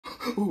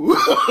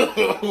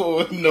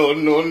No, no,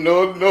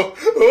 no, no.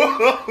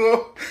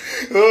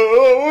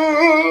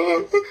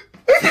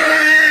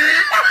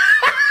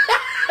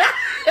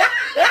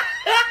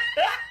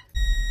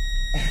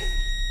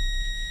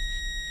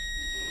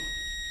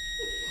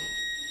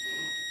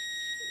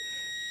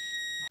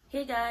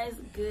 Hey guys,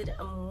 good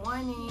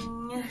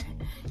morning.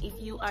 If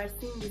you are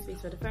seeing this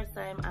video for the first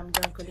time, I'm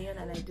Corleone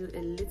and I do a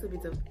little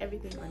bit of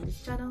everything on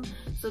this channel,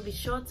 so be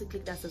sure to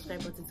click that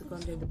subscribe button to come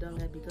join the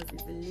dongle because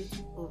it's a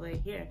little over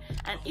here.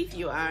 And if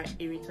you are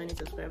a returning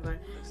subscriber,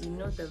 you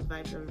know the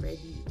vibes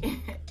already.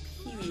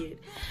 Period.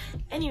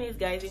 Anyways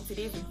guys, in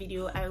today's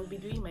video I will be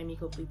doing my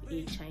makeup with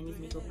a Chinese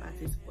makeup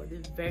artist for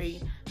the very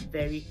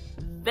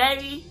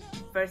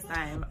first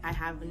time. I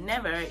have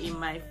never in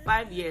my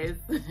 5 years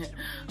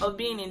of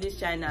being in this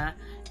channel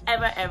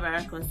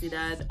ever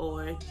considered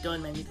or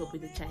done my makeup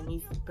with a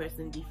Chinese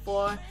person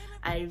before.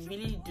 I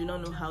really do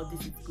not know how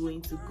this is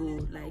going to go.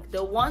 Like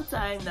the one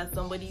time that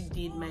somebody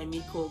did my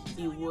makeup,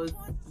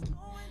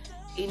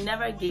 it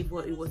never gave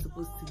what it was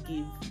supposed to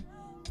give,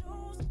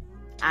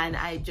 and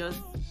I just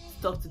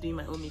stuck to doing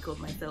my own makeup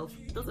myself.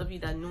 Those of you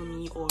that know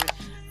me or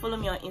follow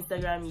me on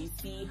Instagram, you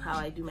see how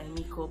I do my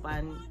makeup,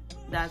 and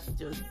that's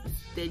just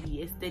a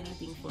steady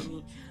thing for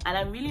me. And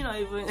I'm really not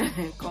even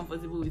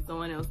comfortable with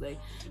someone else like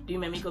doing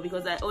my makeup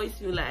because I always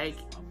feel like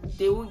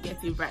they won't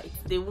get it right,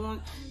 they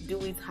won't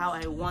do it how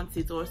I want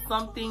it, or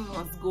something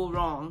must go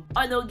wrong,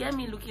 or they'll get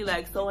me looking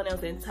like someone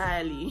else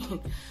entirely.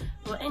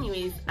 But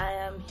anyways, I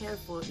am here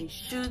for a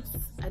shoot.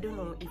 I don't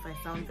know if I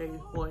sound very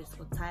hoarse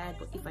or tired,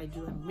 but if I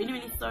do, I'm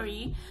really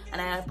sorry, and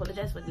I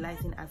apologize for the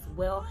lighting as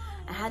well.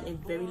 I had a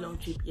very long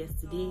trip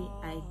yesterday.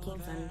 I came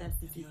to another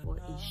city for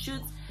a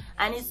shoot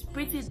and it's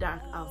pretty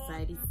dark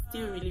outside. It's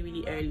still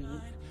really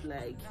early.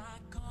 Like,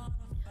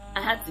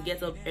 I had to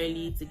get up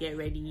early to get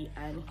ready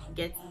and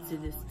get to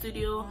the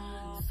studio.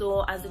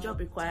 So as the job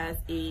requires,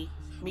 a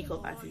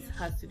makeup artist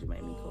has to do my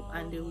makeup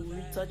and they will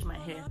retouch my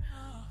hair,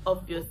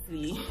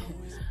 obviously.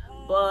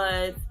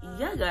 But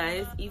yeah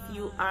guys, if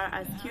you are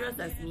as curious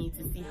as me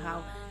to see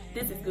how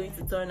this is going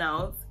to turn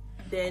out,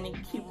 then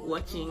keep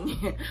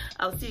watching.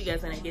 I'll see you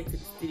guys when I get to the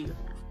studio.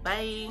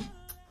 Bye.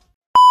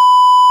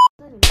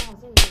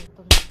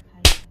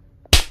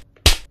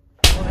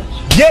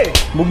 Yeah,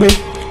 Mugbe.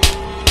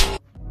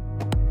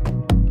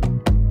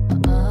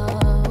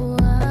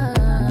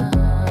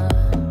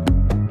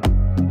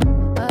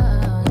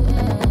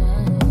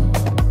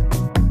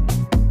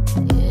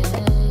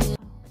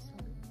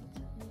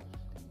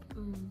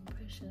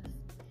 Precious.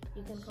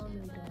 You can call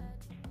me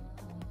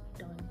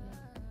Don.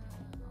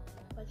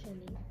 What's your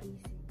name?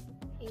 AC.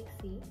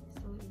 AC.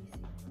 So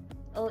easy.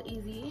 Oh,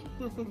 easy.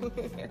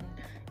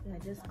 Yeah,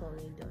 just call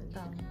me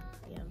Don.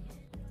 Yeah.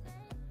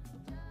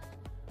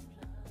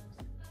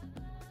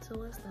 So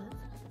what's that?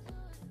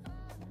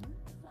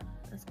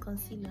 That's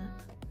concealer.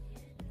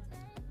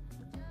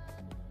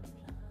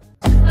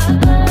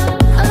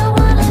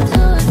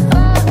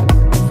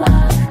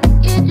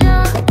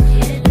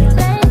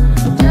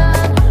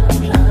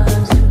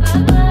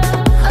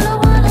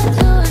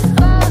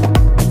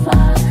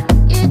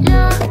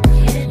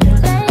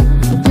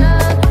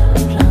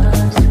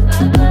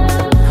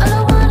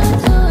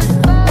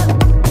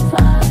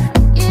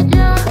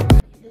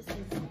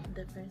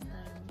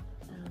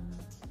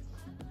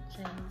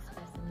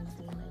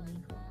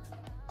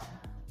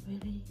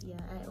 Yeah,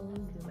 I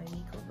always do my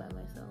makeup by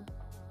myself.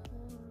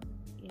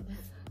 Yes.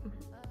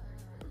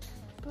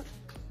 But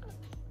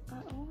I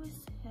always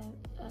have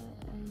a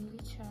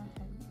picture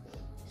and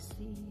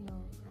see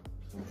your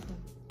photo.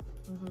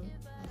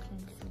 I can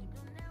see.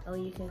 Oh,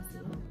 you can see.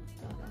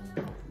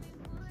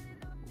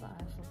 But I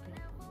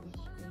forget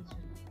which page.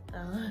 Oh,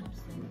 I'm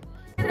sorry.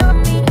 All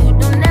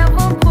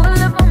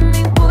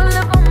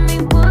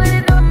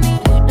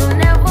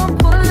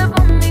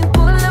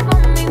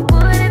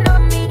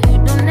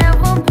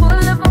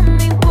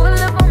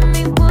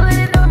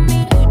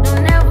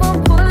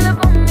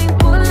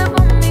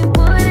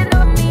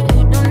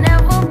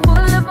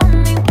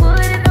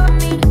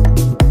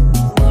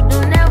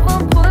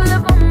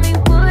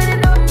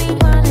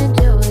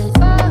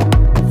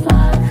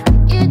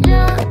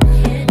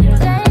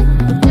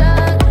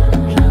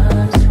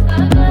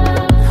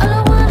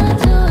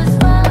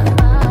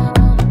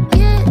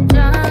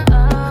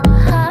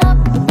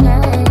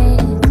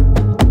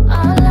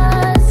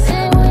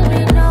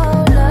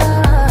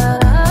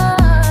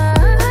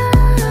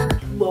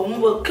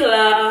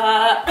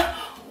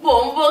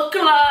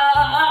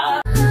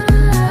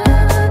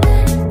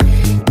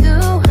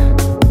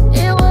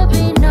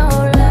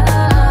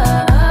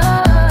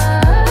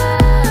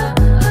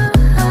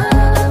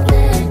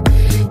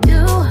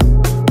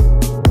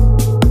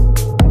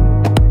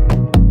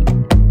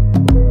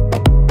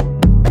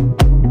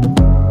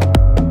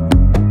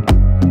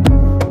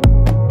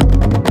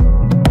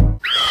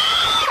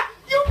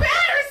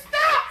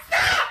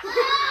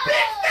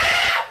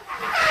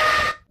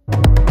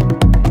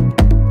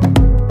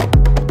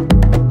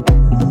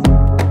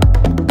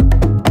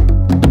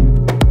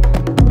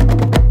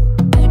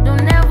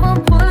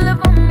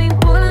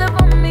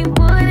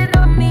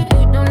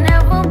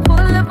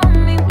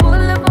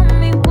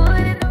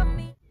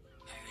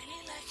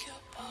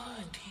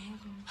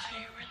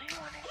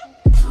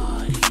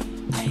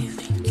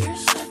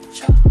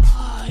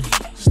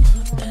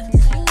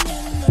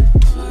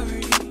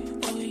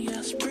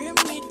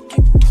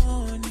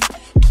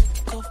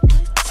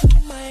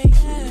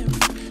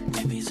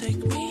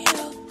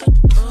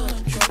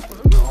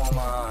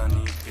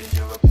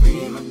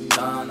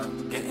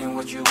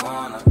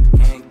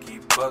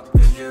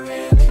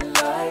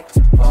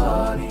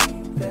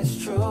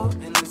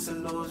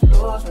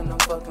lose when I'm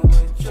fucking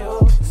with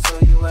you. So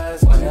you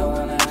ask why I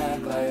wanna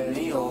act like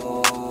Leo.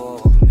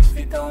 If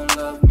you don't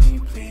love me,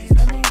 please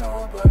let me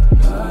know. But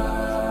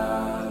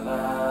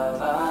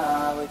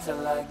wait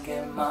till I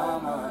get my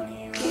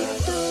money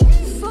right.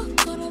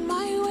 Fuck out of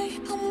my way,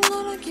 I'm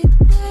gonna get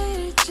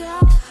paid,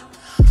 yeah.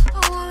 I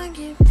wanna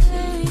get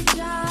paid,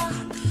 yeah.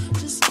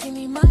 Just give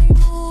me my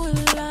mood,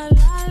 la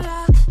la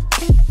la.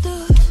 Get the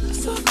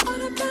fuck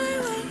out of my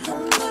way,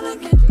 I'm gonna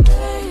get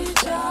paid,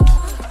 yeah.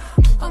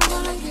 I'm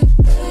gonna get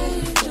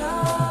paid,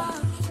 yeah.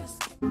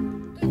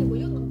 对你，我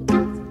又能不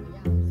能怎么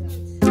样？这样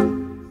子，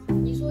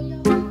你说要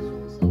说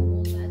是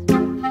我们还是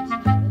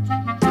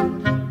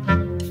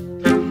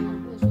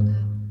或者说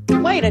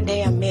他 Wait a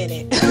damn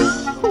minute.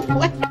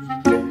 What?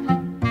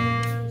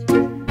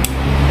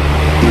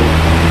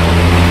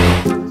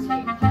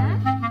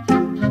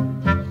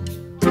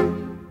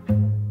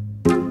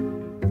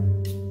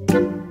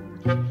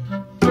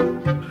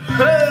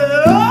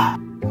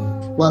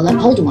 Well,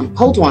 hold on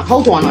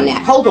on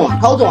that. Hold on.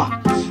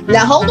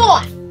 Now, hold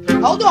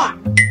on.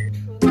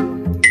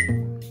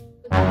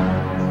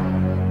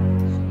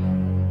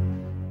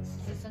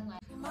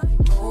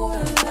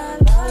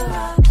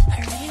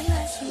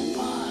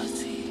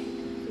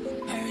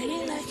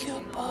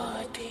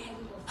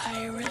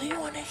 I really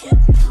wanna get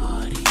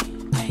naughty.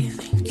 I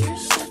think you're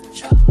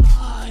such a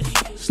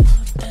hottie.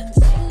 Slow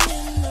dancing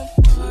in the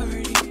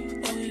party.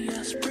 Oh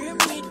yes, bring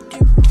me the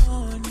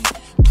money.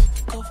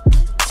 Go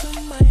to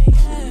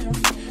Miami.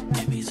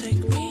 Maybe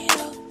take me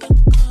out the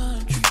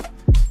country.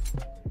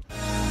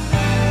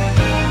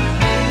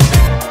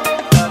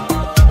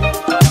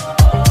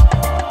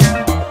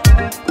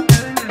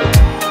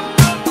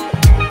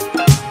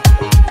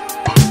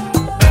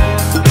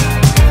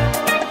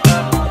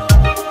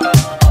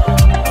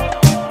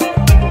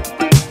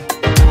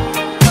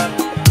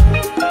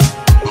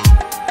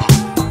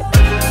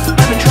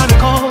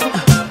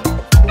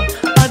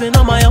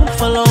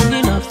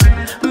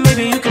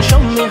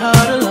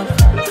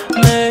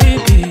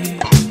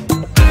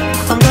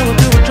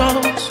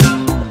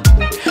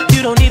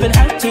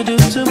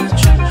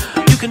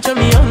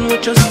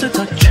 Just a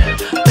touch,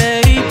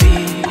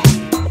 baby.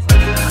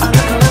 I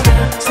look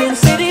around since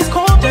city's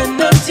cold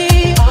and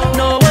empty.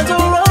 No one's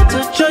around to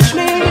judge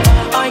me.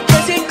 I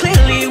can see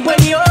clearly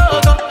when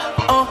you're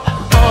gone.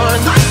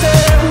 I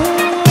said,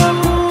 ooh, I'm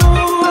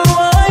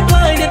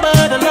blinded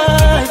by the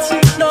lights.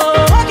 No,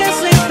 I can't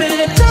sleep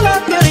until I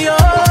feel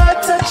your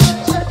touch.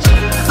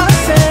 I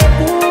said,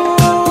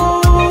 ooh,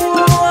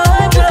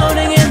 I'm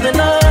drowning in the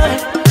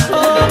night.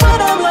 Oh,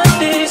 when I'm like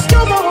this,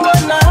 you're the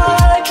one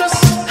I trust.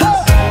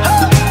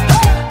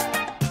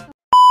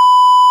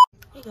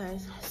 Hey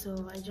guys, so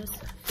I just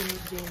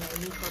finished doing my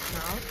makeup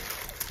now.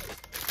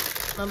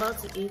 I'm about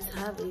to eat,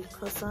 have a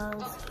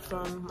croissant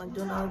from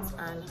McDonald's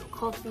and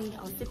coffee.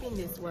 I was sipping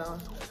this while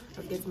I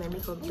was getting my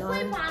makeup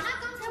done.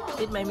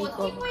 Did my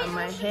makeup and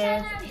my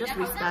hair, just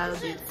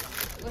restyled it.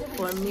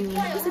 For me,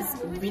 this is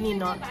really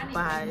not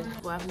bad,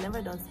 but I've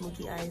never done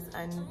smoky eyes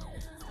and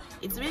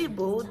it's really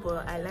bold,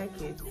 but I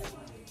like it.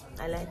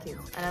 And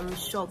I'm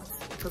shocked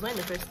because when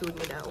they first told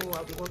me that, oh,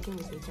 I'll be working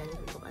with a Chinese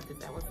makeup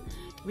artist, I was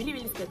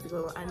really scared to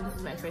go, and this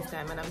is my first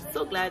time and I'm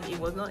so glad it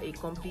was not a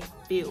complete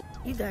fail.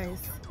 You guys,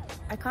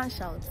 I can't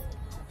shout,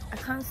 I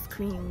can't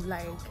scream,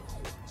 like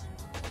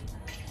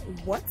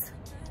what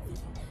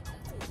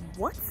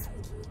what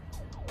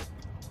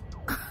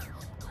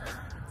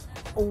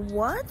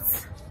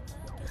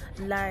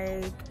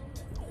like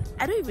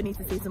I don't even need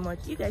to say so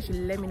much. You guys should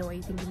let me know what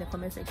you think in the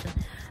comment section.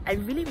 I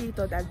really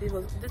thought that this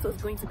was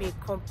going to be a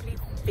complete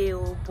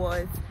fail,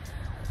 but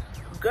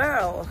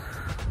girl,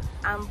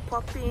 I'm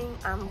popping,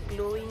 I'm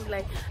glowing.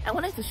 Like, I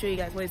wanted to show you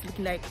guys what it's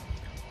looking like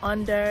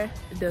under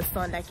the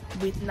sun, like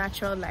with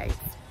natural light.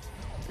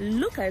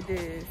 Look at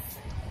this.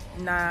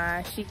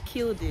 Nah, she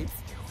killed it.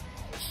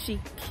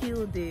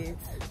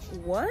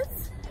 What?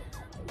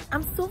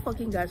 I'm so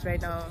fucking gassed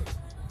right now.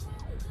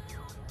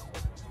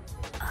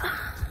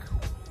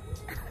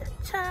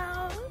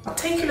 Ciao.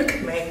 Take a look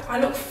at me. I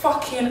look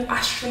fucking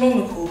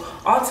astronomical.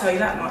 I'll tell you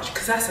that much,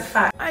 because that's a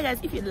fact. Alright guys,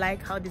 if you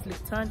like how this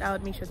look turned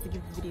out, make sure to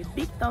give this video a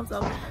big thumbs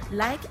up,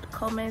 like,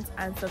 comment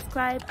and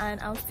subscribe, and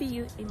I'll see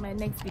you in my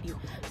next video.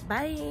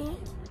 Bye.